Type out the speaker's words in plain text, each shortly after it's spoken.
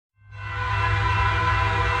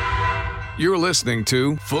You're listening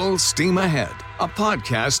to Full Steam Ahead, a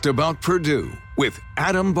podcast about Purdue with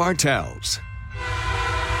Adam Bartels.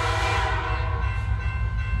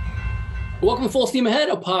 Welcome to Full Steam Ahead,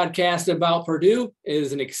 a podcast about Purdue. It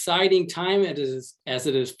is an exciting time as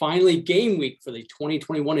it is finally game week for the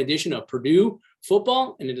 2021 edition of Purdue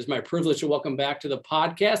Football, and it is my privilege to welcome back to the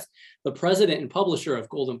podcast the president and publisher of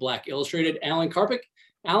Gold and Black Illustrated, Alan Karpik.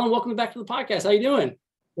 Alan, welcome back to the podcast. How you doing?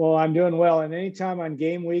 Well, I'm doing well, and anytime on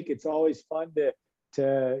game week, it's always fun to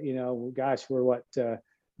we're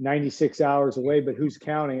 96 hours away, but who's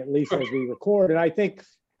counting? At least as we record, and I think.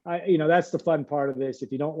 That's the fun part of this.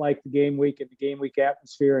 If you don't like the game week and the game week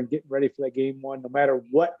atmosphere and getting ready for that game one, no matter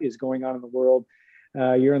what is going on in the world,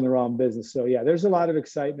 you're in the wrong business. So, yeah, there's a lot of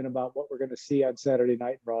excitement about what we're going to see on Saturday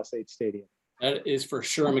night in Ross-Ade Stadium. That is for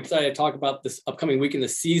sure. I'm excited to talk about this upcoming week in the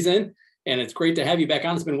season, and it's great to have you back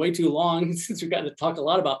on. It's been way too long since we've gotten to talk a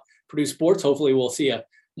lot about Purdue sports. Hopefully we'll see a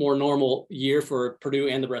more normal year for Purdue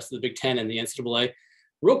and the rest of the Big Ten and the NCAA.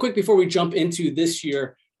 Real quick before we jump into this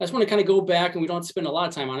year, I just want to kind of go back, and we don't have to spend a lot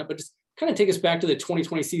of time on it, but just kind of take us back to the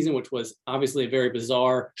 2020 season, which was obviously a very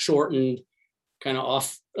bizarre, shortened, kind of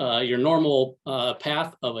off your normal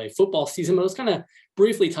path of a football season. But let's kind of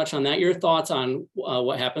briefly touch on that. Your thoughts on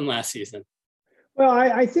what happened last season? Well,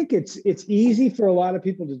 I think it's easy for a lot of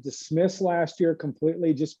people to dismiss last year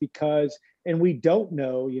completely just because, and we don't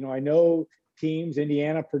know, I know teams,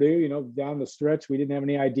 Indiana, Purdue, down the stretch, we didn't have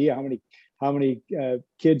any idea how many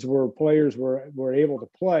players were able to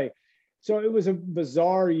play. So it was a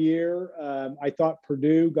bizarre year. I thought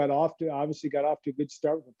Purdue got off to a good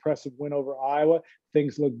start with an impressive win over Iowa.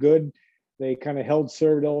 Things looked good. They kind of held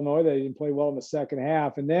serve at Illinois. They didn't play well in the second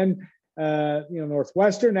half. And then,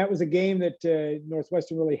 Northwestern, that was a game that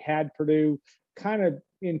Northwestern really had Purdue kind of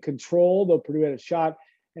in control, though Purdue had a shot.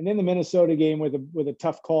 And then the Minnesota game with a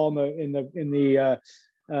tough call in the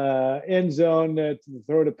end zone to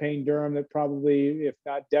throw to Payne Durham that probably, if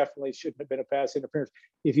not definitely, shouldn't have been a pass interference.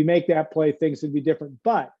 If you make that play, things would be different.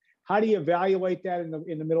 But how do you evaluate that in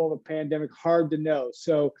the middle of a pandemic? Hard to know.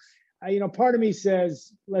 So, part of me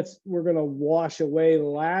says we're going to wash away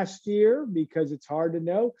last year because it's hard to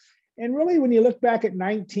know. And really, when you look back at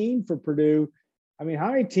 19 for Purdue, I mean,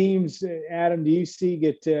 how many teams, Adam, do you see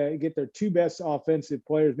get their two best offensive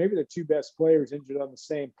players, maybe the two best players injured on the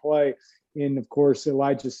same play? In, of course,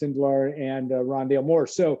 Elijah Sindelar and Rondale Moore.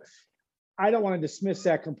 So I don't want to dismiss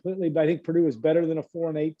that completely, but I think Purdue was better than a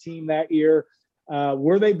 4-8 team that year.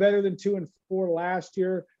 Were they better than 2-4 last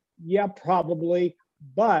year? Yeah, probably.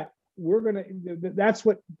 But that's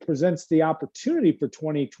what presents the opportunity for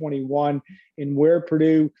 2021 in where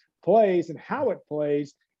Purdue plays and how it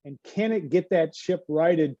plays. And can it get that ship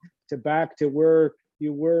righted back to where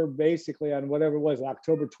you were basically on whatever it was,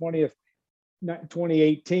 October 20th,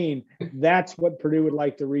 2018. That's what Purdue would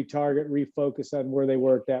like to refocus on where they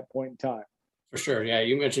were at that point in time. For sure. Yeah.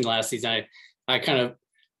 You mentioned last season, I kind of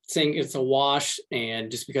think it's a wash,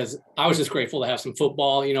 and just because I was just grateful to have some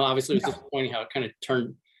football, obviously it was disappointing how it kind of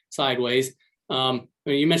turned sideways.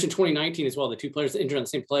 You mentioned 2019 as well, the two players injured on the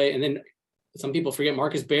same play. And then some people forget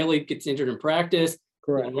Marcus Bailey gets injured in practice.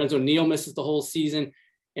 Correct. Lorenzo Neal misses the whole season.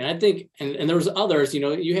 And I think, and there was others,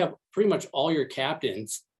 you have pretty much all your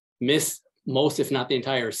captains miss most, if not the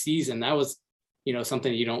entire season. That was,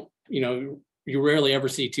 something you rarely ever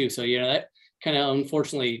see too. So, that kind of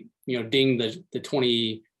unfortunately, dinged the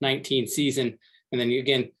 2019 season. And then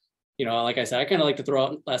again, like I said, I kind of like to throw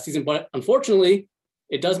out last season, but unfortunately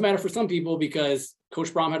it does matter for some people because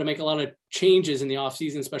Coach Brohm had to make a lot of changes in the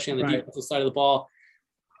offseason, especially on the defensive side of the ball.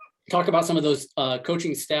 Talk about some of those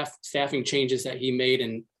coaching staffing changes that he made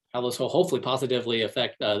and how those will hopefully positively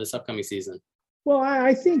affect this upcoming season. Well,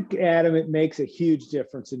 I think, Adam, it makes a huge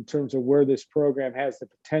difference in terms of where this program has the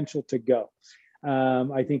potential to go.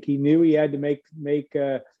 I think he knew he had to make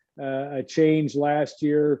a change last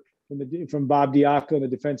year from Bob Diaco, the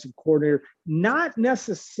defensive coordinator. Not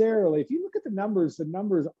necessarily. If you look at the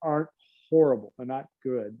numbers aren't horrible. They're not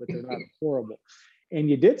good, but they're not horrible. And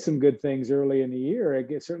you did some good things early in the year.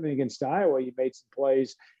 Certainly against Iowa, you made some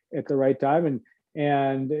plays at the right time.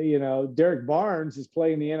 And Derek Barnes is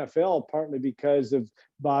playing the NFL partly because of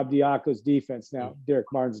Bob Diaco's defense. Now, Derek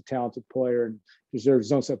Barnes is a talented player and deserves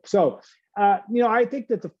his own stuff. So, I think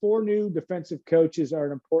that the four new defensive coaches are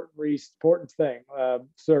an important thing,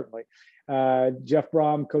 certainly. Coach Jeff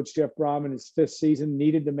Brohm in his fifth season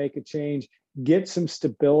needed to make a change, get some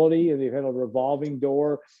stability, and they've had a revolving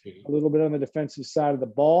door a little bit on the defensive side of the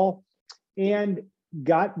ball. And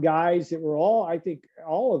got guys that were I think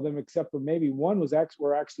all of them except for maybe one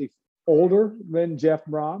were actually older than Jeff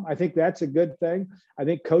Brohm. I think that's a good thing. I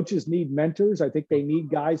think coaches need mentors. I think they need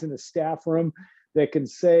guys in the staff room that can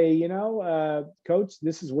say, Coach,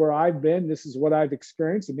 this is where I've been. This is what I've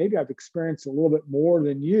experienced. And maybe I've experienced a little bit more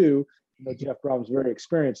than you. Jeff Brom's very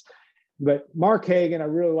experienced. But Mark Hagan, I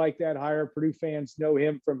really like that hire. Purdue fans know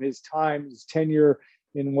him from his time, his tenure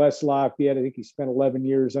in West Lafayette. I think he spent 11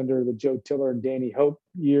 years under the Joe Tiller and Danny Hope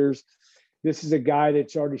years. This is a guy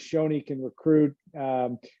that's already shown he can recruit.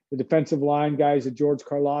 The defensive line guys, the George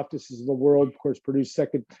Karlaftis is the world, of course, Purdue's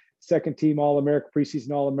second team All-American,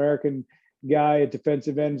 preseason All-American guy at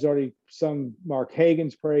defensive end, has already sung Mark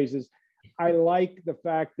Hagan's praises. I like the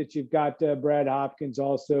fact that you've got Brad Hopkins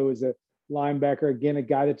also as a linebacker, again, a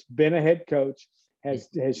guy that's been a head coach, has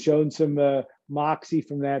shown some moxie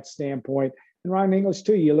from that standpoint. And Ryan English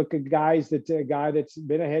too. You look at guys a guy that's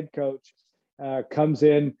been a head coach comes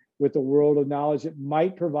in with a world of knowledge that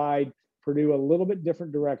might provide Purdue a little bit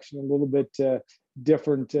different direction, a little bit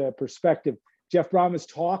different perspective. Jeff Brom has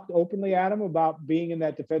talked openly, Adam, about being in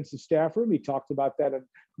that defensive staff room. He talked about that at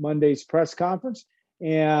Monday's press conference.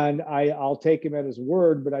 And I'll take him at his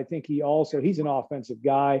word, but I think he's an offensive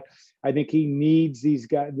guy. I think he needs these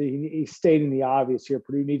guys. He's stating the obvious here.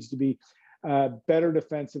 Purdue needs to be better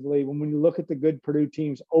defensively. When you look at the good Purdue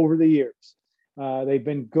teams over the years, they've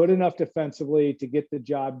been good enough defensively to get the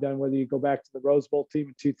job done, whether you go back to the Rose Bowl team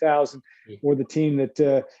in 2000 or the team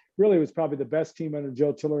that really was probably the best team under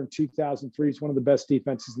Joe Tiller in 2003. It's one of the best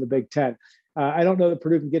defenses in the Big Ten. I don't know that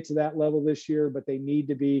Purdue can get to that level this year, but they need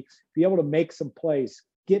to be able to make some plays,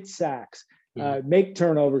 get sacks, make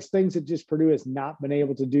turnovers, things that just Purdue has not been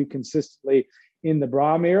able to do consistently in the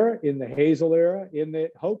Brom era, in the Hazel era, in the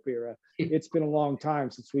Hope era. It's been a long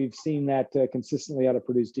time since we've seen that consistently out of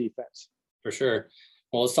Purdue's defense. For sure.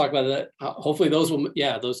 Well, let's talk about that. Hopefully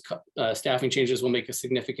those staffing changes will make a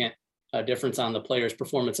significant difference on the players'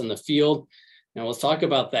 performance on the field. Now let's talk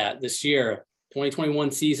about that this year,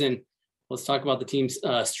 2021 season. Let's talk about the team's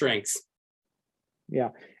strengths. Yeah.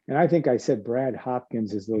 And I think I said Brad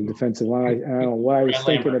Hopkins is the defensive line. I don't know what I was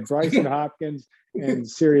thinking of Bryson Hopkins and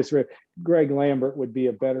Greg Lambert would be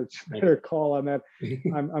a better call on that.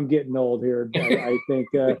 I'm getting old here, I think,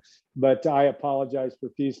 but I apologize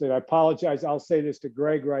profusely. I apologize. I'll say this to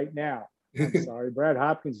Greg right now. I'm sorry. Brad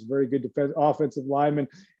Hopkins is a very good offensive lineman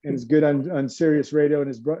and is good on Sirius Radio,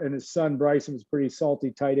 and his son Bryson was pretty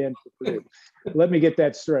salty tight end for Purdue. Let me get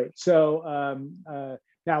that straight. So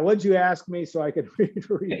now, what'd you ask me so I could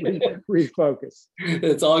refocus?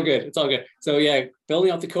 It's all good. It's all good. So yeah,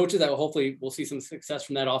 building out the coaches, that hopefully we'll see some success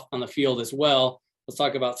from that off on the field as well. Let's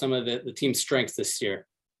talk about some of the team's strengths this year.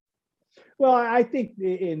 Well, I think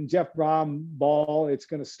in Jeff Brom ball, it's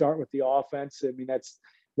going to start with the offense. I mean,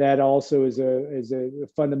 that also is a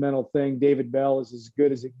fundamental thing. David Bell is as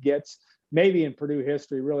good as it gets, maybe in Purdue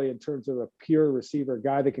history, really, in terms of a pure receiver, a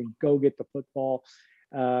guy that can go get the football.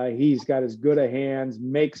 He's got as good a hands,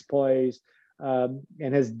 makes plays, and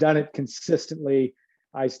has done it consistently.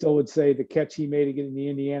 I still would say the catch he made again in the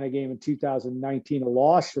Indiana game in 2019, a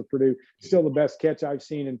loss for Purdue, still the best catch I've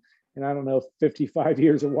seen in I don't know, 55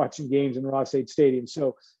 years of watching games in Ross-Ade Stadium.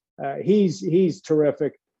 So he's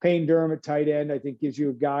terrific. Payne Durham at tight end, I think, gives you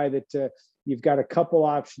a guy that you've got a couple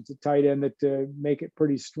options at tight end that make it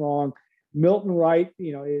pretty strong. Milton Wright,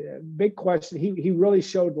 big question. He really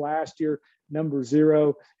showed last year, number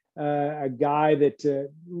 0, a guy that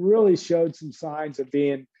really showed some signs of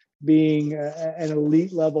being an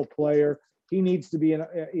elite level player. He needs to be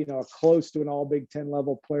close to an all Big Ten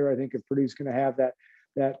level player. I think if Purdue's going to have that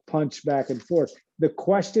punch back and forth. The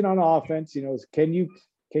question on offense, is can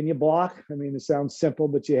you block? I mean, it sounds simple,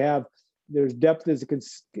 but there's depth is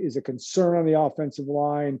a concern on the offensive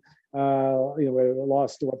line. We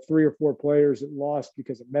lost 3 or 4 players that lost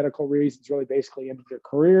because of medical reasons, really basically ended their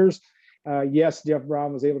careers. Yes, Jeff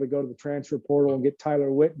Brom was able to go to the transfer portal and get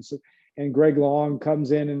Tyler Witt, and Greg Long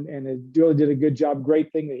comes in and really did a good job.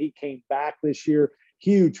 Great thing that he came back this year,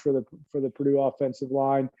 huge for the Purdue offensive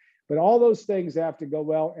line. But all those things have to go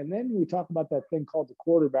well. And then we talk about that thing called the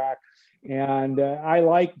quarterback. And I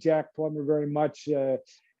like Jack Plummer very much. I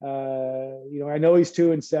know he's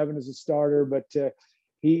 2-7 as a starter, but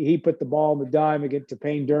he put the ball on the dime against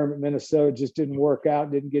Payne Durham at Minnesota. Just didn't work out,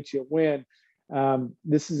 didn't get you a win.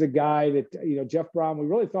 This is a guy that, Jeff Brom, we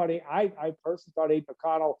really thought I personally thought Abe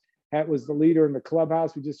McConnell was the leader in the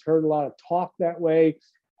clubhouse. We just heard a lot of talk that way.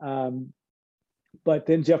 But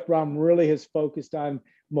then Jeff Brom really has focused on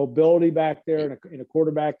mobility back there and a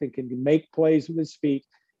quarterback that can make plays with his feet.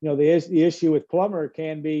 The issue with Plummer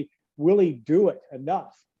can be, will he do it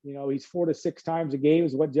enough? He's 4 to 6 times a game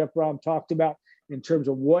is what Jeff Brom talked about in terms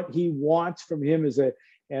of what he wants from him as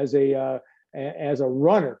a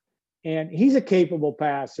runner. And he's a capable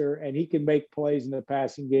passer, and he can make plays in the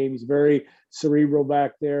passing game. He's very cerebral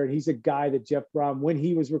back there. And he's a guy that Jeff Brohm, when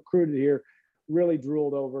he was recruited here, really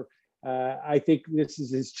drooled over. I think this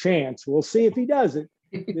is his chance. We'll see if he does it.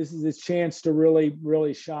 This is his chance to really,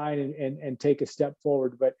 really shine and take a step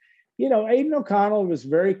forward. But, Aiden O'Connell was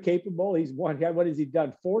very capable. He's won, what has he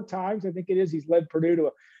done? 4 times, I think it is. He's led Purdue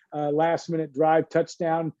to a last-minute drive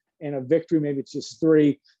touchdown and a victory. Maybe it's just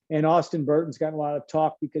 3. And Austin Burton's gotten a lot of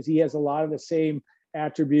talk because he has a lot of the same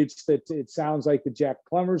attributes that it sounds like the Jack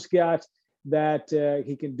Plummer's got, that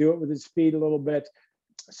he can do it with his feet a little bit.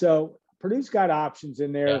 So Purdue's got options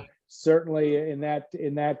in there, certainly in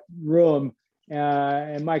that room.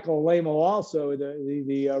 And Michael Alamo also,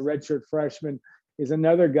 the redshirt freshman, is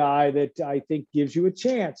another guy that I think gives you a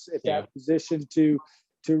chance at that position to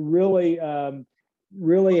really,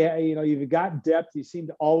 you've got depth. You seem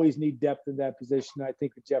to always need depth in that position. I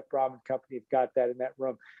think the Jeff Brohm and company have got that in that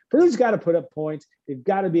room. Purdue's got to put up points. They've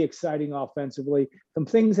got to be exciting offensively. Some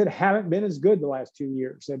things that haven't been as good the last 2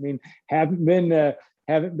 years. I mean, haven't been the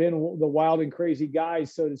wild and crazy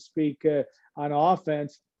guys, so to speak, on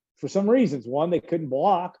offense for some reasons. One, they couldn't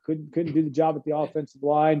block, couldn't do the job at the offensive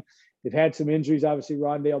line. They've had some injuries. Obviously,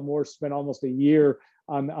 Rondale Moore spent almost a year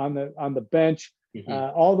on the bench.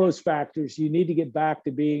 All those factors. You need to get back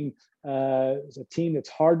to being a team that's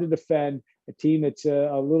hard to defend, a team that's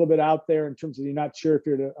a little bit out there in terms of you're not sure if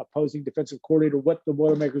you're the opposing defensive coordinator, what the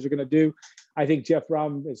Boilermakers are going to do. I think Jeff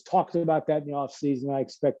Brohm has talked about that in the offseason. I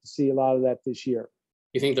expect to see a lot of that this year.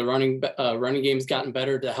 You think the running game's gotten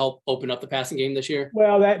better to help open up the passing game this year?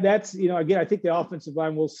 Well, that's again, I think the offensive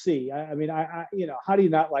line, we'll see. I mean, how do you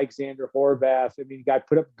not like Xander Horvath? I mean, the guy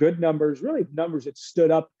put up good numbers, really numbers that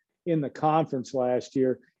stood up in the conference last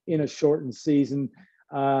year in a shortened season.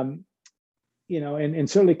 And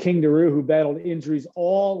certainly King Daru, who battled injuries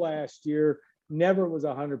all last year, never was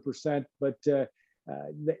 100%, but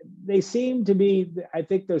they seem to be, I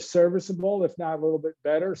think they're serviceable, if not a little bit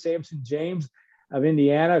better. Samson James of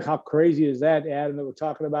Indiana, how crazy is that, Adam, that we're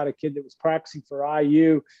talking about a kid that was practicing for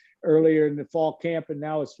IU earlier in the fall camp and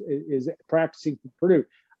now is practicing for Purdue.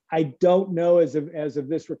 I don't know as of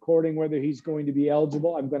this recording whether he's going to be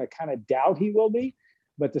eligible. I'm going to kind of doubt he will be,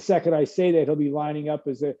 but the second I say that, he'll be lining up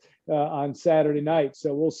on Saturday night.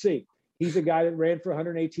 So we'll see. He's a guy that ran for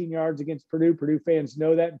 118 yards against Purdue. Purdue fans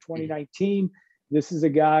know that in 2019. This is a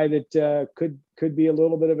guy that could be a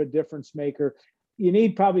little bit of a difference maker. You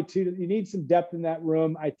need you need some depth in that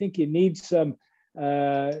room. I think you need some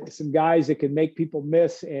guys that can make people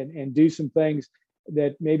miss and do some things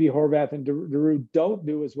that maybe Horvath and Daru don't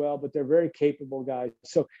do as well, but they're very capable guys.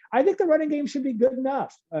 So I think the running game should be good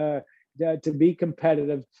enough to be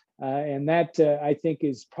competitive. And that I think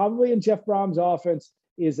is probably in Jeff Brohm's offense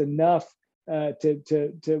is enough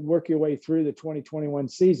to work your way through the 2021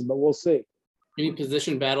 season, but we'll see. Any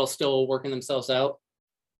position battles still working themselves out?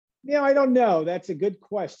 I don't know. That's a good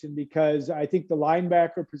question because I think the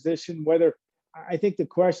linebacker position, I think the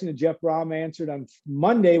question that Jeff Brohm answered on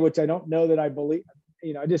Monday, which I don't know that I believe,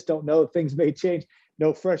 I just don't know if things may change.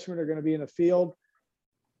 No freshmen are going to be in the field.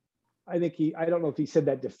 I don't know if he said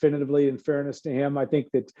that definitively, in fairness to him. I think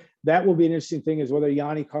that will be an interesting thing is whether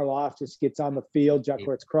Yanni Karlaftis gets on the field,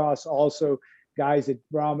 Jacquard Cross, also guys that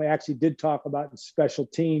Brohm actually did talk about in special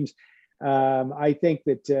teams. I think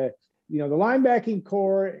that, the linebacking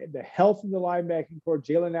core, the health of the linebacking core,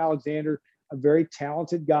 Jalen Alexander, a very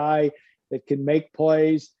talented guy that can make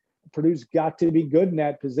plays. Purdue's got to be good in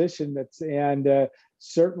that position.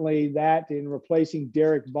 Certainly that in replacing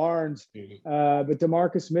Derek Barnes. But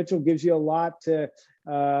DeMarcus Mitchell gives you a lot to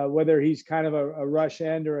whether he's kind of a rush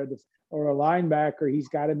end or a linebacker. He's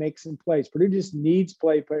got to make some plays. Purdue just needs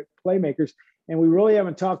playmakers, and we really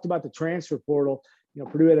haven't talked about the transfer portal.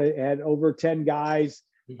 Purdue had over 10 guys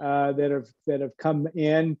that have come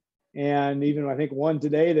in, and even I think one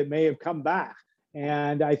today that may have come back.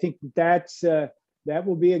 And I think that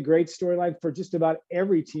will be a great storyline for just about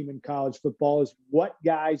every team in college football is what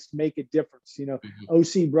guys make a difference.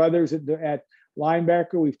 OC Brothers at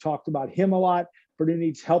linebacker, we've talked about him a lot. Purdue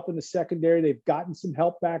needs help in the secondary. They've gotten some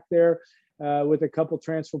help back there with a couple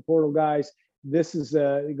transfer portal guys. This is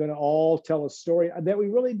going to all tell a story that we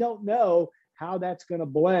really don't know how that's going to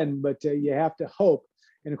blend, but you have to hope.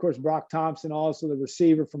 And of course, Brock Thompson, also the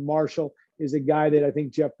receiver from Marshall, is a guy that I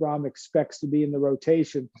think Jeff Brohm expects to be in the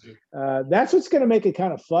rotation. That's what's going to make it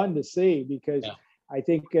kind of fun to see because I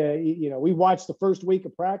think, we watched the first week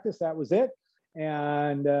of practice. That was it.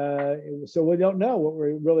 And so we don't know what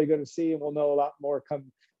we're really going to see, and we'll know a lot more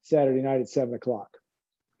come Saturday night at 7:00.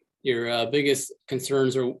 Your biggest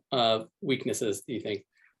concerns or weaknesses, do you think?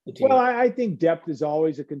 the team? Well, I think depth is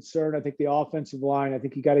always a concern. I think the offensive line, I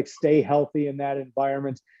think you got to stay healthy in that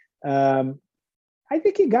environment. I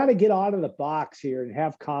think you got to get out of the box here and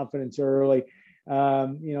have confidence early.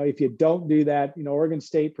 If you don't do that, Oregon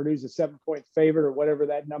State, Purdue's a 7-point favorite or whatever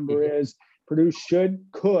that number is. Purdue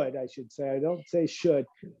could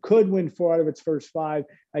win 4 out of its first 5.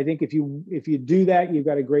 I think if you do that, you've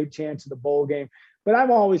got a great chance of the bowl game. But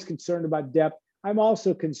I'm always concerned about depth. I'm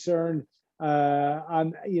also concerned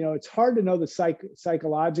it's hard to know the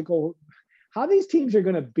psychological, how these teams are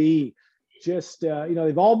going to be. Just,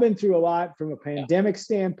 they've all been through a lot from a pandemic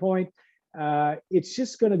standpoint. It's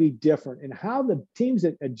just going to be different. And how the teams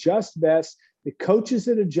that adjust best, the coaches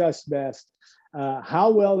that adjust best, how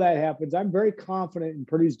well that happens. I'm very confident in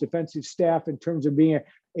Purdue's defensive staff in terms of being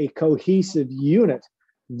a cohesive unit.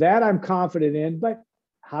 That I'm confident in. But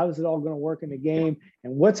how is it all going to work in the game?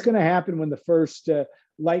 And what's going to happen when the first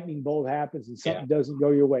lightning bolt happens and something doesn't go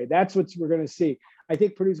your way? That's what we're going to see. I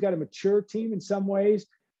think Purdue's got a mature team in some ways.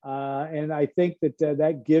 And I think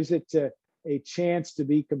that gives it a chance to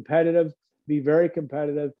be competitive, be very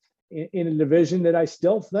competitive in a division that I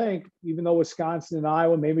still think, even though Wisconsin and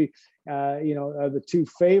Iowa maybe are the 2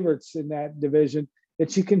 favorites in that division,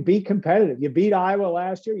 that you can be competitive. You beat Iowa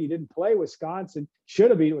last year. You didn't play Wisconsin. Should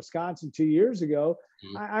have beat Wisconsin 2 years ago.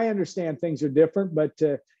 I understand things are different, but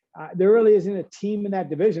there really isn't a team in that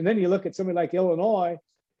division. Then you look at somebody like Illinois,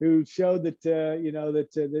 who showed that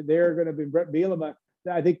that they're going to be Brett Bielema.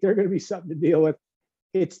 I think they're going to be something to deal with.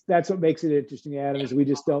 That's what makes it interesting, Adam, is we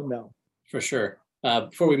just don't know. For sure.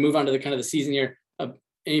 Before we move on to the kind of the season here,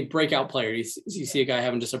 any breakout player? You see a guy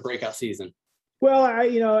having just a breakout season? Well,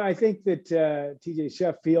 I think that TJ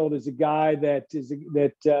Sheffield is a guy that has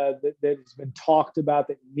been talked about,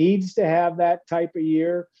 that needs to have that type of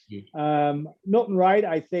year. Milton Wright,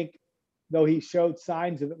 I think, though he showed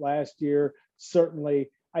signs of it last year, certainly,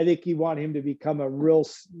 I think you want him to become a real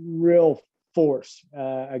force,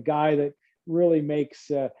 a guy that really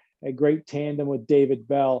makes a great tandem with David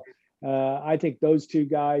Bell. I think those 2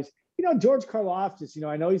 guys, George Karlaftis,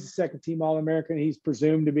 I know he's a second-team All-American. He's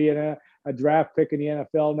presumed to be a draft pick in the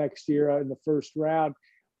NFL next year in the first round.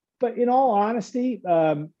 But in all honesty,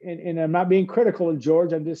 and I'm not being critical of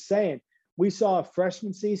George, I'm just saying, we saw a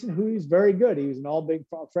freshman season who he's very good. He was an all-big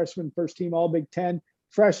freshman, first-team All-Big Ten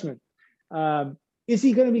freshman. Is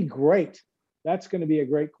he going to be great? That's going to be a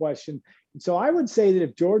great question. And so I would say that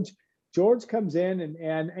if George comes in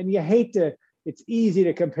and you hate to, it's easy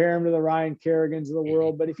to compare him to the Ryan Kerrigans of the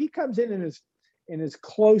world, but if he comes in and is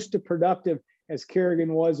close to productive as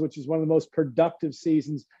Kerrigan was, which is one of the most productive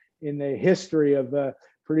seasons in the history of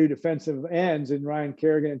Purdue defensive ends in Ryan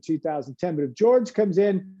Kerrigan in 2010. But if George comes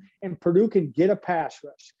in and Purdue can get a pass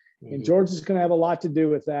rush, and George is going to have a lot to do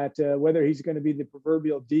with that, whether he's going to be the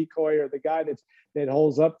proverbial decoy or the guy that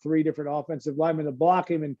holds up 3 different offensive linemen to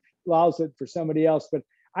block him and allows it for somebody else. But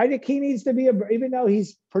I think he needs to be even though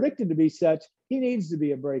he's predicted to be such, he needs to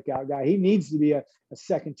be a breakout guy. He needs to be a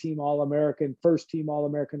second-team All-American, first-team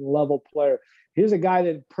All-American level player. Here's a guy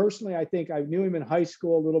that personally, I think I knew him in high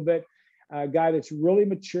school a little bit, a guy that's really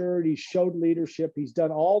matured. He showed leadership. He's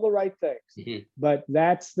done all the right things. But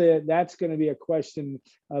that's going to be a question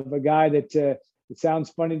of a guy that it sounds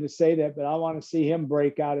funny to say that, but I want to see him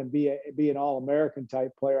break out and be an All-American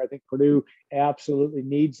type player. I think Purdue absolutely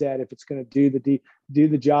needs that if it's going to do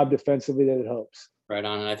the job defensively that it hopes. Right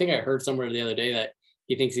on. And I think I heard somewhere the other day that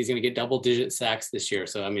he thinks he's going to get double-digit sacks this year.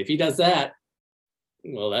 So, I mean, if he does that,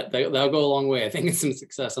 well, that'll go a long way, I think, in some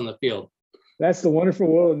success on the field. That's the wonderful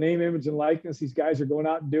world of name, image, and likeness. These guys are going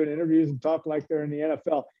out and doing interviews and talk like they're in the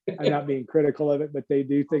NFL. I'm not being critical of it, but they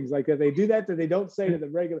do things like that. They do that they don't say to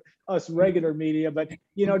the regular media. But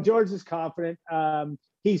George is confident.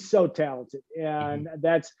 He's so talented, and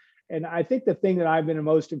I think the thing that I've been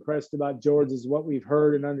most impressed about George is what we've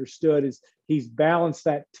heard and understood is he's balanced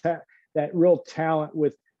that real talent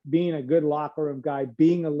with being a good locker room guy,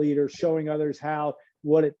 being a leader, showing others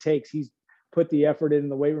what it takes. He's put the effort in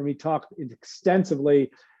the weight room. He talked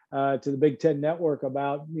extensively to the Big Ten Network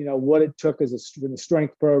about what it took as a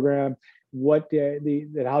strength program,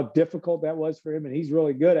 how difficult that was for him, and he's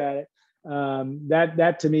really good at it.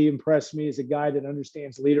 That to me impressed me as a guy that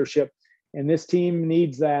understands leadership, and this team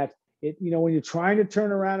needs that. When you're trying to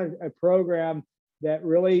turn around a program that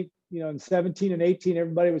really, in 17 and 18,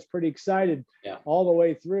 everybody was pretty excited all the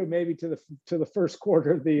way through, maybe to the first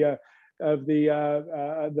quarter of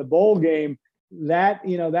the bowl game.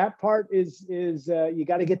 That part is you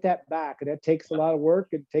got to get that back, and that takes a lot of work.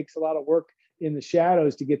 It takes a lot of work in the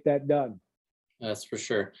shadows to get that done. That's for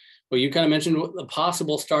sure. Well, you kind of mentioned a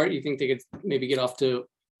possible start. You think they could maybe get off to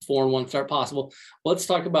 4-1 start possible. Let's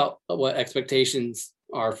talk about what expectations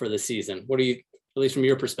are for the season? What do you, at least from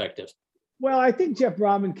your perspective? Well, I think Jeff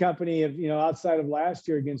Brom and company have, outside of last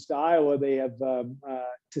year against Iowa, they have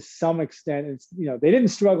to some extent, they didn't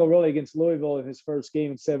struggle really against Louisville in his first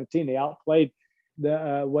game in 17. They outplayed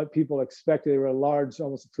what people expected. They were a large,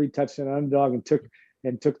 almost a 3-touchdown underdog, and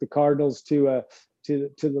took the Cardinals to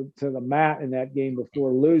the mat in that game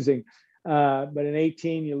before losing. But in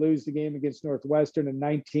 18, you lose the game against Northwestern. In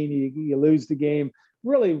 19, you lose the game.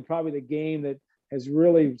 Really, probably the game that has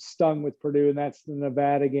really stung with Purdue, and that's the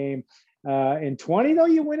Nevada game. In 20, though,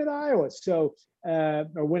 you win at Iowa,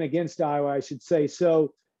 or win against Iowa, I should say.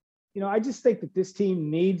 So, I just think that this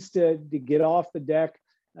team needs to get off the deck,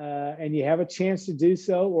 and you have a chance to do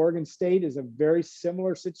so. Oregon State is a very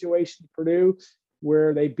similar situation to Purdue,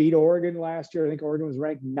 where they beat Oregon last year. I think Oregon was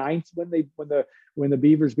ranked 9th when the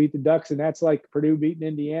Beavers beat the Ducks, and that's like Purdue beating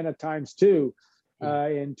Indiana times 2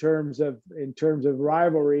 in terms of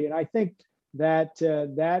rivalry. And I think that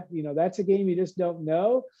that's a game you just don't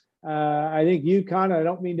know. I think UConn, I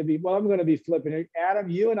don't mean to be, I'm going to be flipping.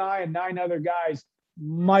 Adam, you and I and 9 other guys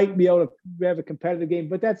might be able to have a competitive game,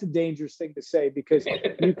 but that's a dangerous thing to say because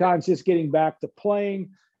UConn's just getting back to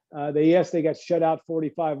playing. They got shut out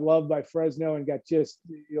 45-love by Fresno and got just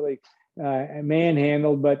really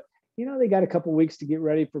manhandled. But, they got a couple weeks to get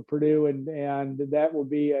ready for Purdue, and that will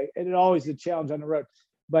be always a challenge on the road.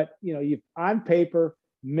 But, on paper,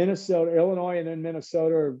 Minnesota, Illinois, and then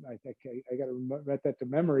Minnesota. I think I got to remember that to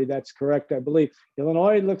memory. That's correct, I believe.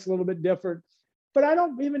 Illinois looks a little bit different, but I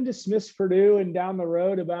don't even dismiss Purdue and down the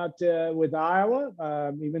road with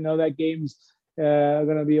Iowa, even though that game's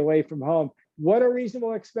going to be away from home. What are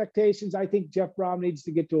reasonable expectations? I think Jeff Brom needs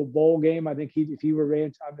to get to a bowl game. I think if he were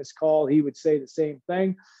on this call, he would say the same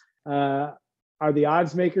thing. Are the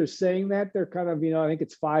odds makers saying that? They're kind of, I think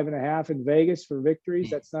it's 5.5 in Vegas for victories.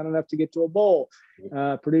 That's not enough to get to a bowl.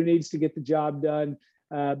 Purdue needs to get the job done,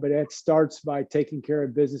 but it starts by taking care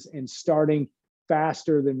of business and starting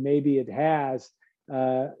faster than maybe it has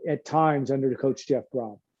at times under Coach Jeff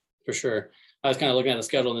Brom. For sure. I was kind of looking at the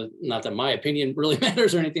schedule, and not that my opinion really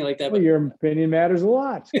matters or anything like that. Well, your opinion matters a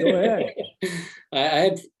lot. Go ahead. I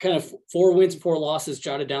had kind of 4 wins, 4 losses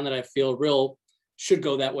jotted down that I feel should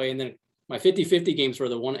go that way. And then my 50-50 games were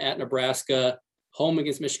the one at Nebraska, home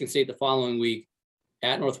against Michigan State the following week,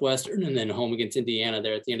 at Northwestern, and then home against Indiana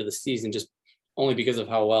there at the end of the season, just only because of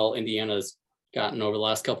how well Indiana's gotten over the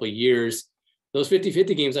last couple of years. Those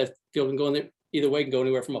 50-50 games, I feel, can go either way, can go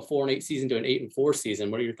anywhere from a 4-8 season to an 8-4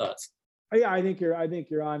 season. What are your thoughts? Yeah, I think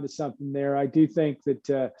you're on to something there. I do think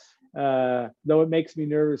that though it makes me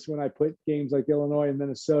nervous when I put games like Illinois and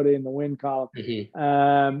Minnesota in the win column.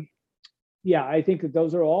 Mm-hmm. Yeah, I think that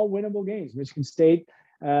those are all winnable games. Michigan State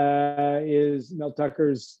Mel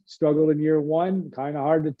Tucker's struggled in year 1. Kind of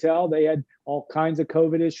hard to tell. They had all kinds of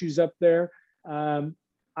COVID issues up there.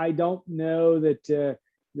 I don't know that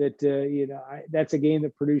that's a game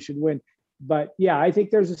that Purdue should win. But yeah, I think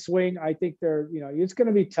there's a swing. I think it's going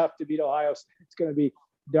to be tough to beat Ohio State. It's going to be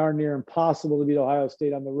darn near impossible to beat Ohio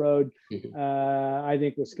State on the road. Mm-hmm. I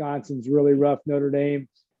think Wisconsin's really rough. Notre Dame,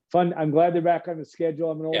 fun. I'm glad they're back on the schedule.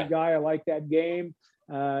 I'm an old guy. I like that game,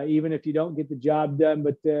 even if you don't get the job done.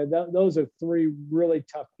 But those are 3 really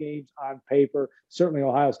tough games on paper. Certainly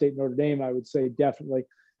Ohio State, Notre Dame, I would say definitely.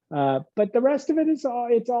 But the rest of it it's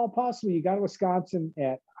all possible. You got Wisconsin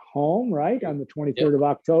at home, right, on the 23rd of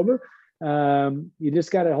October. You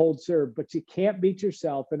just got to hold serve, but you can't beat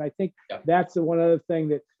yourself. And I think that's the one other thing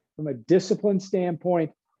that from a discipline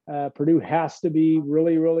standpoint, Purdue has to be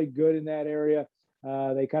really, really good in that area.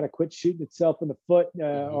 They kind of quit shooting itself in the foot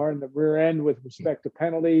or in the rear end with respect to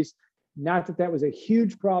penalties. Not that was a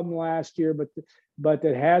huge problem last year, but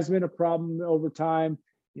that has been a problem over time.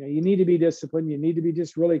 You need to be disciplined. You need to be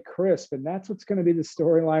just really crisp. And that's what's going to be the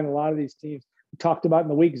storyline. A lot of these teams we talked about in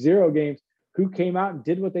the week 0 games, who came out and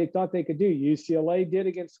did what they thought they could do. UCLA did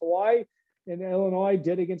against Hawaii, and Illinois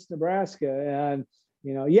did against Nebraska. And,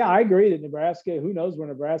 I agree that Nebraska, who knows where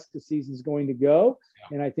Nebraska's season is going to go.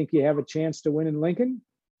 Yeah. And I think you have a chance to win in Lincoln.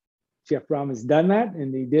 Jeff Brom has done that,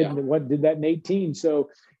 and he did did that in 18. So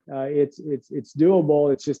it's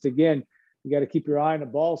doable. It's just, again, you got to keep your eye on the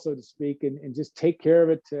ball, so to speak, and just take care of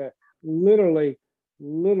it to literally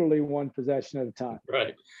one possession at a time.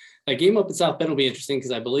 Right. That game up in South Bend will be interesting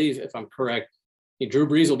because I believe, if I'm correct, Drew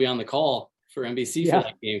Brees will be on the call for NBC for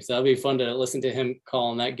that game. So that'll be fun to listen to him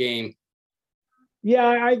calling that game. Yeah,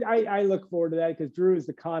 I look forward to that because Drew is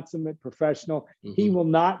the consummate professional. Mm-hmm. He will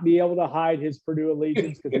not be able to hide his Purdue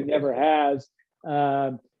allegiance because he never has.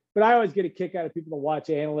 But I always get a kick out of people that watch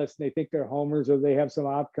analysts and they think they're homers or they have some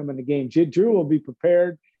outcome in the game. Drew will be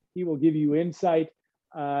prepared. He will give you insight.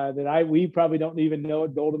 that we probably don't even know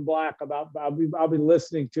at Golden Black about. I'll be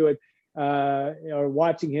listening to it or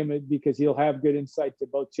watching him because he'll have good insight to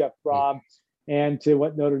both Jeff Brohm and to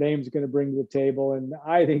what Notre Dame's going to bring to the table. And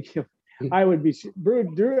I think I would be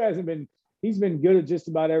Drew hasn't been. He's been good at just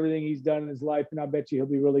about everything he's done in his life, and I bet you he'll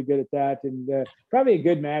be really good at that. And probably a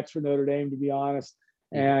good match for Notre Dame, to be honest.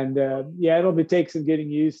 And it'll take some getting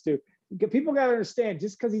used to. People got to understand,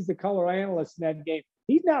 just because he's the color analyst in that game,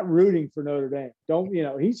 he's not rooting for Notre Dame.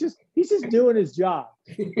 He's just doing his job.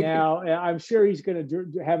 Now, I'm sure he's going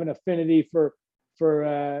to have an affinity for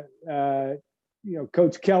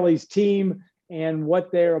Coach Kelly's team and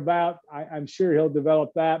what they're about. I'm sure he'll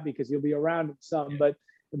develop that because he'll be around it some.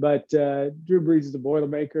 But Drew Brees is a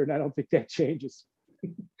Boilermaker, and I don't think that changes.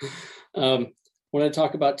 Want to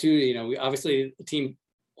talk about too, we obviously the team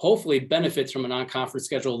hopefully benefits from a non-conference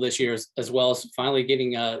schedule this year, as well as finally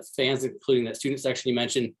getting fans, including that student section you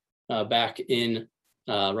mentioned, back in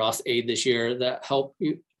Ross-Ade this year. That help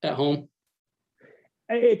you at home?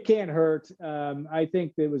 It can't hurt. I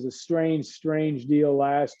think it was a strange deal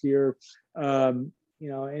last year. And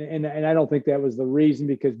I don't think that was the reason,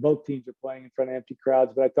 because both teams are playing in front of empty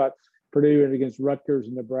crowds. But I thought Purdue against Rutgers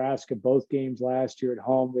and Nebraska, both games last year at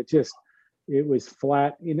home, it was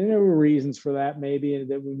flat. And there were reasons for that, maybe,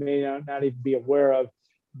 that we may not even be aware of.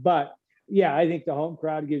 But yeah, I think the home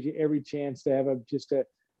crowd gives you every chance to have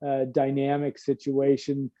a dynamic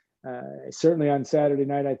situation. Certainly on Saturday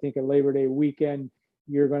night, I think a Labor Day weekend,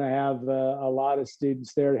 you're going to have a lot of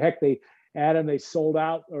students there. Heck, they sold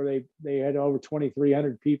out, or they had over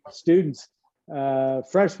 2,300 students,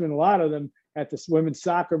 freshmen, a lot of them, at the women's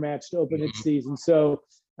soccer match to open its season. So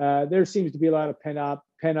there seems to be a lot of pent up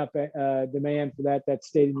demand for that. That's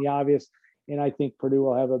stating the obvious. And I think Purdue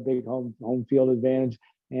will have a big home field advantage.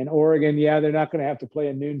 And Oregon, they're not going to have to play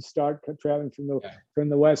a noon start traveling from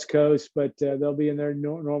the West Coast, but they'll be in their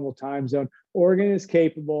normal time zone. Oregon is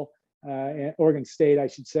capable, and Oregon State, I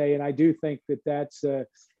should say. And I do think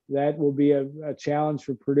that will be a challenge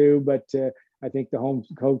for Purdue, but I think the home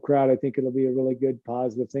crowd, I think it'll be a really good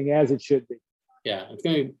positive thing, as it should be. Yeah, it's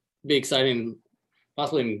going to be exciting,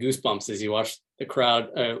 possibly even goosebumps as you watch the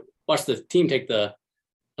crowd, watch the team take the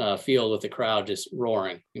field with the crowd just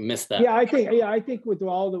roaring. You missed that. I think with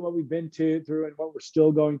all what we've been through and what we're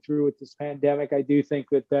still going through with this pandemic, I do think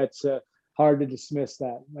that's hard to dismiss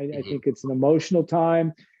that. I think it's an emotional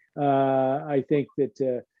time. I think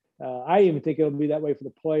that I even think it'll be that way for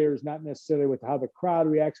the players, not necessarily with how the crowd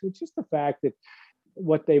reacts, but just the fact that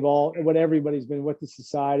what the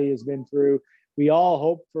society has been through. We all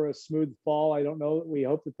hope for a smooth fall. I don't know. We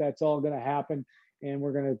hope that that's all going to happen, and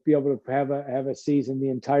we're going to be able to have a season, the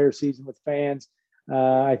entire season, with fans.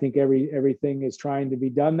 I think everything is trying to be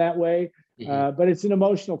done that way, but it's an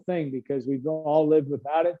emotional thing because we've all lived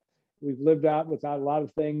without it. We've lived out without a lot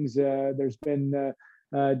of things. There's been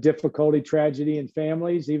difficulty, tragedy in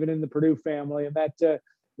families, even in the Purdue family. And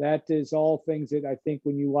that is all things that I think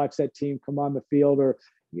when you watch that team come on the field or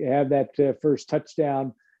you have that first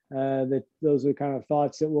touchdown, that those are kind of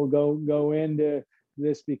thoughts that will go into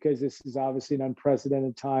this, because this is obviously an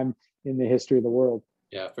unprecedented time in the history of the world.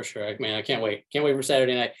 Yeah, for sure. I can't wait. Can't wait for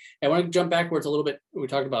Saturday night. I want to jump backwards a little bit. We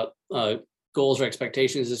talked about goals or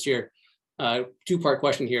expectations this year. Two-part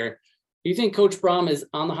question here. Do you think Coach Brohm is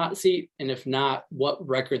on the hot seat? And if not, what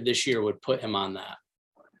record this year would put him on that?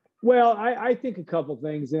 Well, I think a couple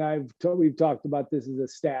things, and we've talked about this as a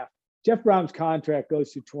staff. Jeff Brohm's contract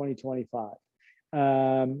goes through 2025.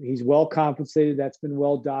 He's well compensated. That's been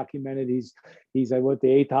well documented. He's the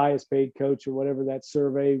 8th highest paid coach, or whatever that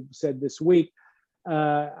survey said this week.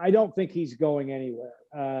 I don't think he's going anywhere.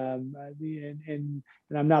 And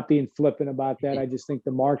I'm not being flippant about that. I just think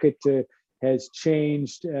the market has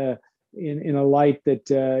changed in a light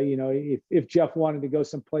that, if Jeff wanted to go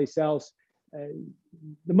someplace else,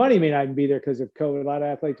 the money may not even be there because of COVID. A lot of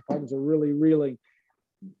athletic departments are really reeling.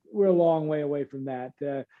 We're a long way away from that.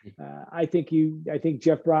 I think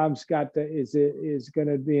Jeff Brohm's is going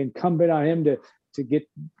to be incumbent on him to get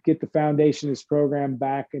the foundation of this program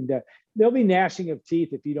back, and there'll be gnashing of teeth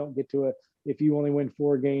if you don't get if you only win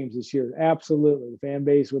 4 games this year. Absolutely, the fan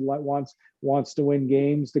base wants to win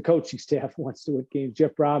games. The coaching staff wants to win games.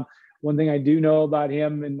 Jeff Brohm, one thing I do know about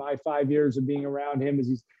him in my 5 years of being around him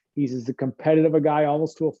is he's as competitive a guy,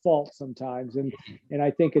 almost to a fault sometimes, and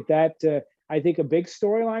I think I think a big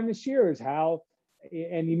storyline this year is how,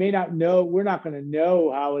 and you may not know, we're not going to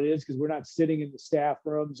know how it is because we're not sitting in the staff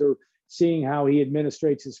rooms or seeing how he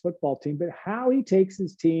administrates his football team, but how he takes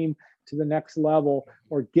his team to the next level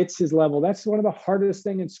or gets his level. That's one of the hardest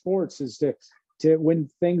things in sports, is to when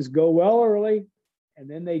things go well early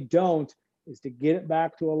and then they don't, is to get it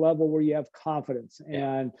back to a level where you have confidence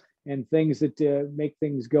and things that make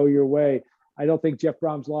things go your way. I don't think Jeff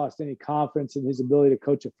Brohm's lost any confidence in his ability to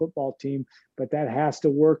coach a football team, but that has to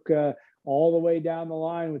work all the way down the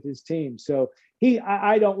line with his team. So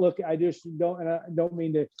I don't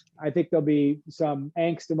mean to, I think there'll be some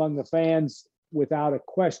angst among the fans without a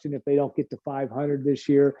question if they don't get to 500 this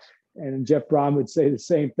year. And Jeff Brohm would say the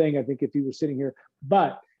same thing, I think, if he were sitting here.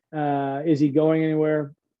 But is he going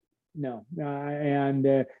anywhere? No.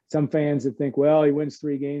 And some fans that think, well, he wins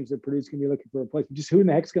 3 games, that Purdue's going to be looking for a replacement. Just who in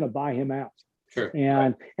the heck's going to buy him out? Sure.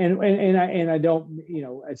 And I don't,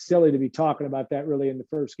 it's silly to be talking about that really in the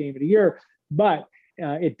first game of the year, but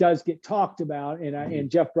it does get talked about. And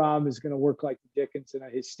Jeff Brohm is going to work like the Dickens, and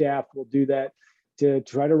his staff will do that to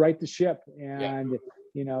try to right the ship. And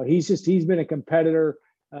he's been a competitor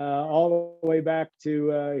all the way back to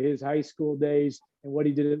his high school days and what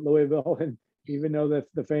he did at Louisville. And even though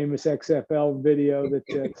the famous XFL video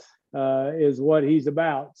that is what he's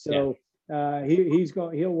about. So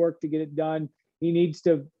he'll work to get it done. He needs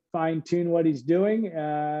to fine tune what he's doing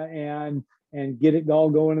and get it all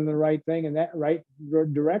going in the right thing and that right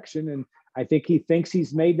direction. And I think he thinks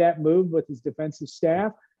he's made that move with his defensive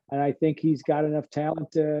staff. And I think he's got enough talent.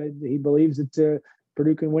 He believes that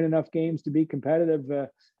Purdue can win enough games to be competitive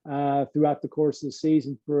throughout the course of the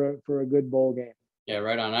season for a good bowl game. Yeah,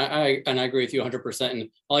 right on. I agree with you 100%. And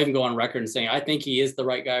I'll even go on record and saying I think he is the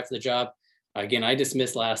right guy for the job. Again, I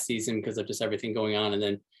dismissed last season because of just everything going on. And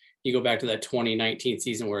then you go back to that 2019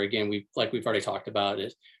 season where, again, we've already talked about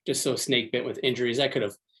it, just so snake bit with injuries. That could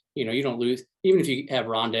have, you don't lose, even if you have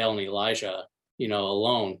Rondale and Elijah,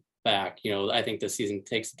 alone back, I think this season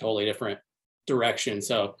takes a totally different direction.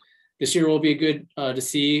 So this year will be good to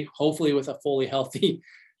see, hopefully with a fully healthy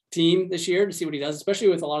team this year, to see what he does, especially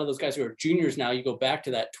with a lot of those guys who are juniors now. You go back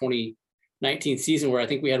to that 2019 season where I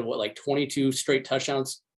think we had 22 straight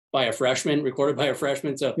touchdowns recorded by a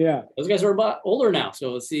freshman. So yeah, those guys are a lot older now.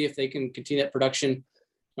 So let's see if they can continue that production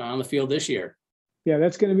on the field this year. Yeah,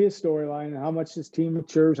 that's going to be a storyline. How much this team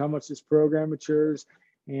matures, how much this program matures.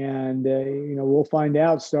 And, we'll find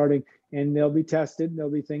out starting, and they'll be tested.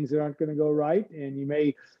 There'll be things that aren't going to go right. And you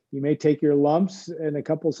may take your lumps in a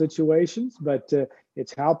couple situations, but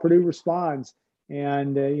it's how Purdue responds.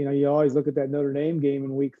 And, you always look at that Notre Dame game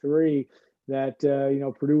in week 3 that,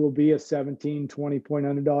 Purdue will be a 17, 20-point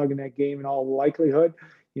underdog in that game in all likelihood.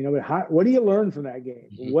 But what do you learn from that game?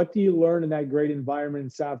 Mm-hmm. What do you learn in that great environment in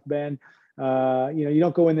South Bend? You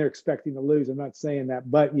don't go in there expecting to lose. I'm not saying that,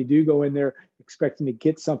 but you do go in there expecting to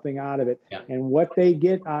get something out of it. Yeah. And what they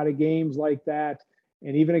get out of games like that,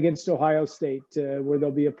 and even against Ohio State, where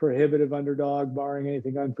there'll be a prohibitive underdog, barring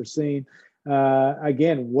anything unforeseen.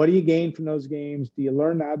 Again, what do you gain from those games? Do you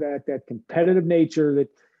learn how that competitive nature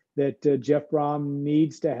that Jeff Brohm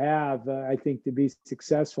needs to have, I think, to be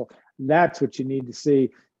successful? That's what you need to see.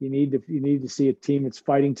 You need to see a team that's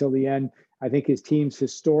fighting till the end. I think his teams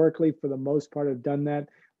historically, for the most part, have done that.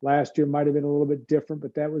 Last year might have been a little bit different,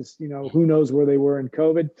 but that was, who knows where they were in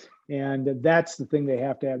COVID. And that's the thing they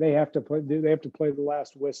have to have. They have to play the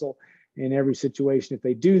last whistle in every situation. If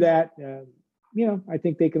they do that, I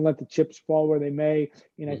think they can let the chips fall where they may,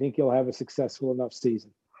 and I think you'll have a successful enough season.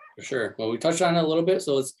 For sure. Well, we touched on it a little bit,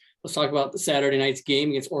 so let's talk about the Saturday night's game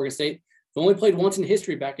against Oregon State. They only played once in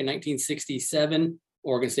history back in 1967.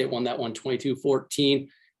 Oregon State won that one 22-14.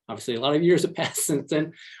 Obviously, a lot of years have passed since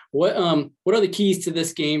then. What are the keys to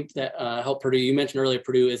this game that help Purdue? You mentioned earlier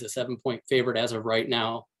Purdue is a 7-point favorite as of right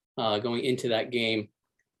now going into that game.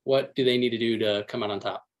 What do they need to do to come out on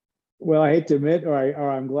top? Well, I hate to admit, or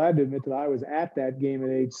I'm glad to admit that I was at that game at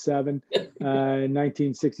age 7 in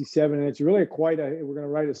 1967. And it's really we're going to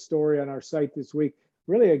write a story on our site this week,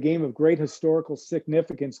 really a game of great historical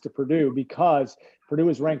significance to Purdue because Purdue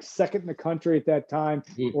was ranked 2nd in the country at that time.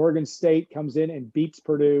 Mm-hmm. Oregon State comes in and beats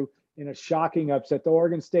Purdue in a shocking upset. The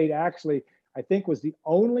Oregon State actually, I think, was the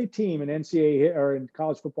only team in NCAA or in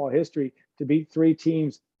college football history to beat 3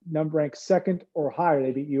 teams ranked 2nd or higher.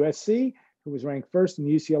 They beat USC, who was ranked 1st, and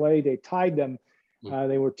UCLA. They tied them.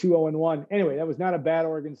 They were 2-0-1. Anyway, that was not a bad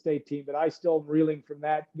Oregon State team, but I still am reeling from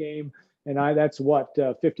that game. And that's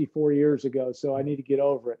 54 years ago. So I need to get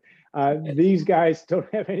over it. These guys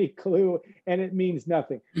don't have any clue, and it means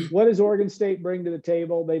nothing. What does Oregon State bring to the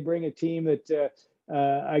table? They bring a team that,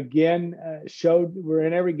 showed we're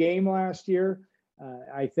in every game last year.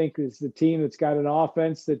 I think is the team that's got an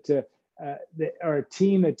offense or a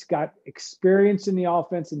team that's got experience in the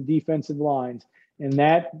offense and defensive lines, and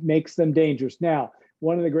that makes them dangerous. Now,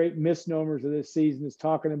 one of the great misnomers of this season is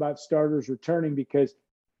talking about starters returning because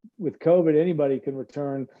with COVID, anybody can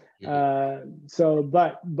return.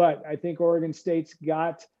 But I think Oregon State's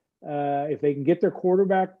got if they can get their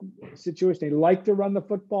quarterback situation. They like to run the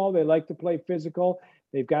football. They like to play physical.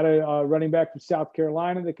 They've got a running back from South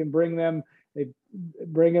Carolina that can bring them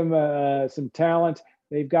some talent.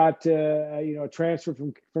 They've got a transfer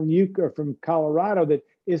from Colorado that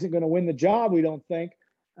isn't going to win the job, we don't think,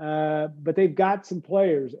 but they've got some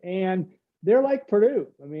players, and they're like Purdue.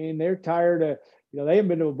 I mean, they're tired of they haven't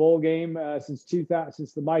been to a bowl game since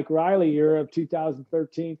the Mike Riley era of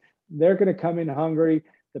 2013. They're going to come in hungry.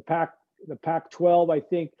 The Pac-12, I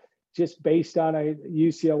think, just based on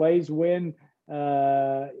UCLA's win.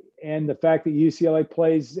 And the fact that UCLA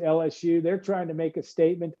plays LSU, they're trying to make a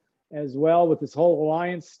statement as well with this whole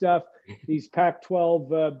alliance stuff. These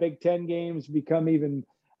Pac-12 Big Ten games become even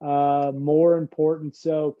more important.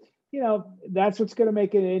 So, that's what's going to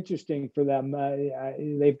make it interesting for them.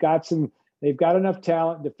 They've got enough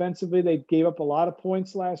talent defensively. They gave up a lot of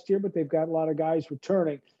points last year, but they've got a lot of guys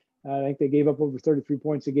returning. I think they gave up over 33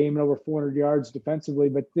 points a game and over 400 yards defensively.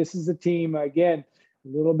 But this is a team, again, a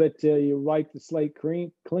little bit, you wipe the slate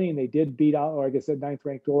clean. They did beat out, or I guess,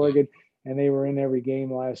 9th-ranked Oregon, and they were in every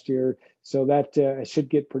game last year. So that should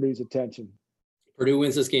get Purdue's attention. Purdue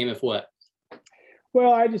wins this game if what?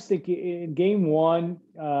 Well, I just think in game one,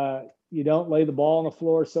 you don't lay the ball on the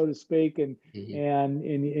floor, so to speak, and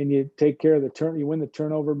you take care of the turn. You win the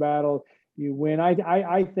turnover battle. You win.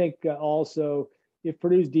 I think also if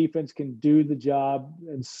Purdue's defense can do the job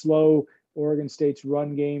and slow Oregon State's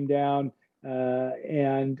run game down,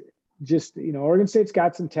 and just Oregon State's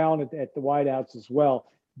got some talent at the wideouts as well.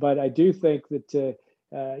 But I do think that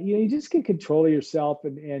you just get control of yourself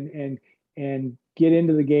and get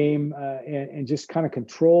into the game and just kind of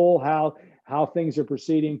control how things are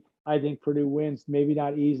proceeding. I think Purdue wins, maybe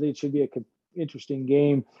not easily. It should be an interesting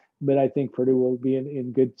game, but I think Purdue will be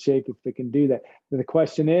in good shape if they can do that. And the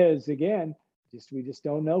question is, again, we just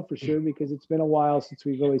don't know for sure because it's been a while since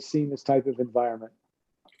we've really seen this type of environment.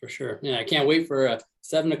 For sure. Yeah, I can't wait for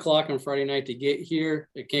 7 o'clock on Friday night to get here.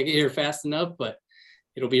 I can't get here fast enough, but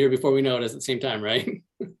it'll be here before we know it at the same time, right?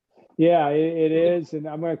 Yeah, it is. And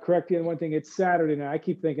I'm going to correct you on one thing. It's Saturday night. I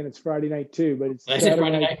keep thinking it's Friday night too, but it's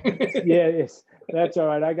Saturday night. Yeah, that's all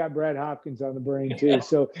right. I got Brad Hopkins on the brain too.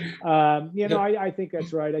 So, I think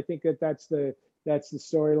that's right. I think that's the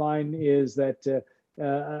storyline is that,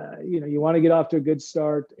 you want to get off to a good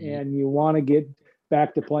start and you want to get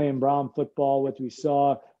back to playing Brown football, which we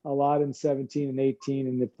saw a lot in 17 and 18.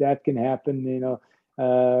 And if that can happen,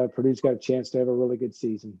 Purdue's got a chance to have a really good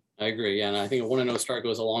season. I agree. Yeah. And I think a 1-0 start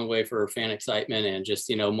goes a long way for fan excitement and just,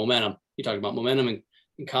 momentum. You talk about momentum and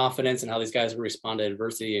confidence and how these guys will respond to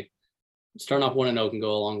adversity. Starting off 1-0 can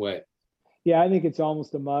go a long way. Yeah, I think it's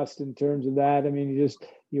almost a must in terms of that. I mean,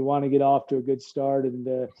 you want to get off to a good start and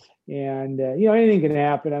anything can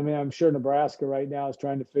happen. I mean, I'm sure Nebraska right now is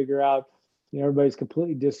trying to figure out, everybody's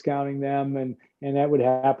completely discounting them and that would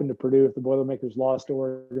happen to Purdue if the Boilermakers lost to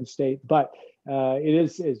Oregon State. But it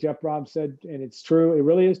is, as Jeff Brom said, and it's true. It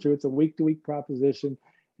really is true. It's a week-to-week proposition,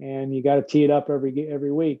 and you got to tee it up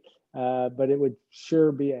every week. But it would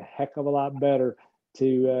sure be a heck of a lot better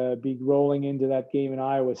to be rolling into that game in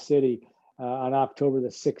Iowa City on October the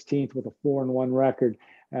 16th with a 4-1 record.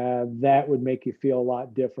 That would make you feel a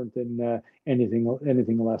lot different than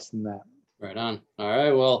anything less than that. Right on. All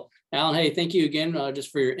right. Well, Alan, hey, thank you again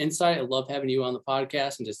just for your insight. I love having you on the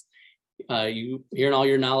podcast and just you hearing all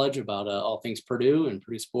your knowledge about all things Purdue and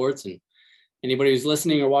Purdue sports. And anybody who's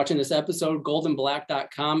listening or watching this episode,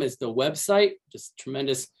 goldenblack.com is the website. Just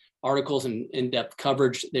tremendous articles and in-depth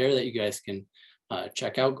coverage there that you guys can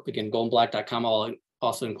check out. Again, goldenblack.com. I'll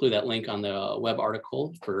also include that link on the web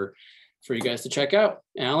article for you guys to check out.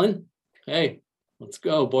 Alan, hey, let's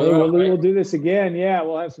go. We'll do this again. Yeah,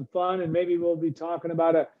 we'll have some fun, and maybe we'll be talking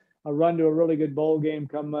about a run to a really good bowl game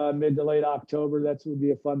come mid to late October. That would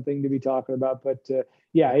be a fun thing to be talking about. But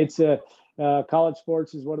it's college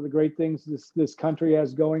sports is one of the great things this country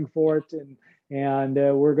has going for it, and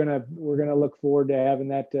we're gonna look forward to having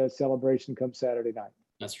that celebration come Saturday night.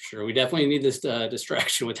 That's for sure. We definitely need this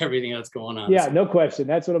distraction with everything that's going on. Yeah, no question.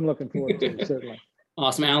 That's what I'm looking forward to. Certainly.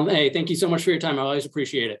 Awesome, Alan. Hey, thank you so much for your time. I always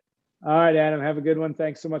appreciate it. All right, Adam. Have a good one.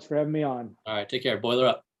 Thanks so much for having me on. All right, take care. Boiler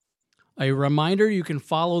up. A reminder, you can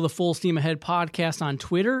follow the Full Steam Ahead podcast on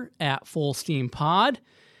Twitter @FullSteamPod,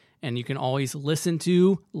 and you can always listen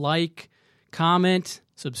to, like, comment,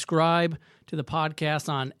 subscribe to the podcast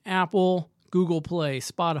on Apple, Google Play,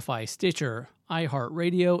 Spotify, Stitcher,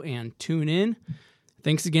 iHeartRadio, and TuneIn.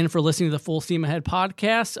 Thanks again for listening to the Full Steam Ahead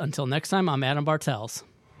podcast. Until next time, I'm Adam Bartels.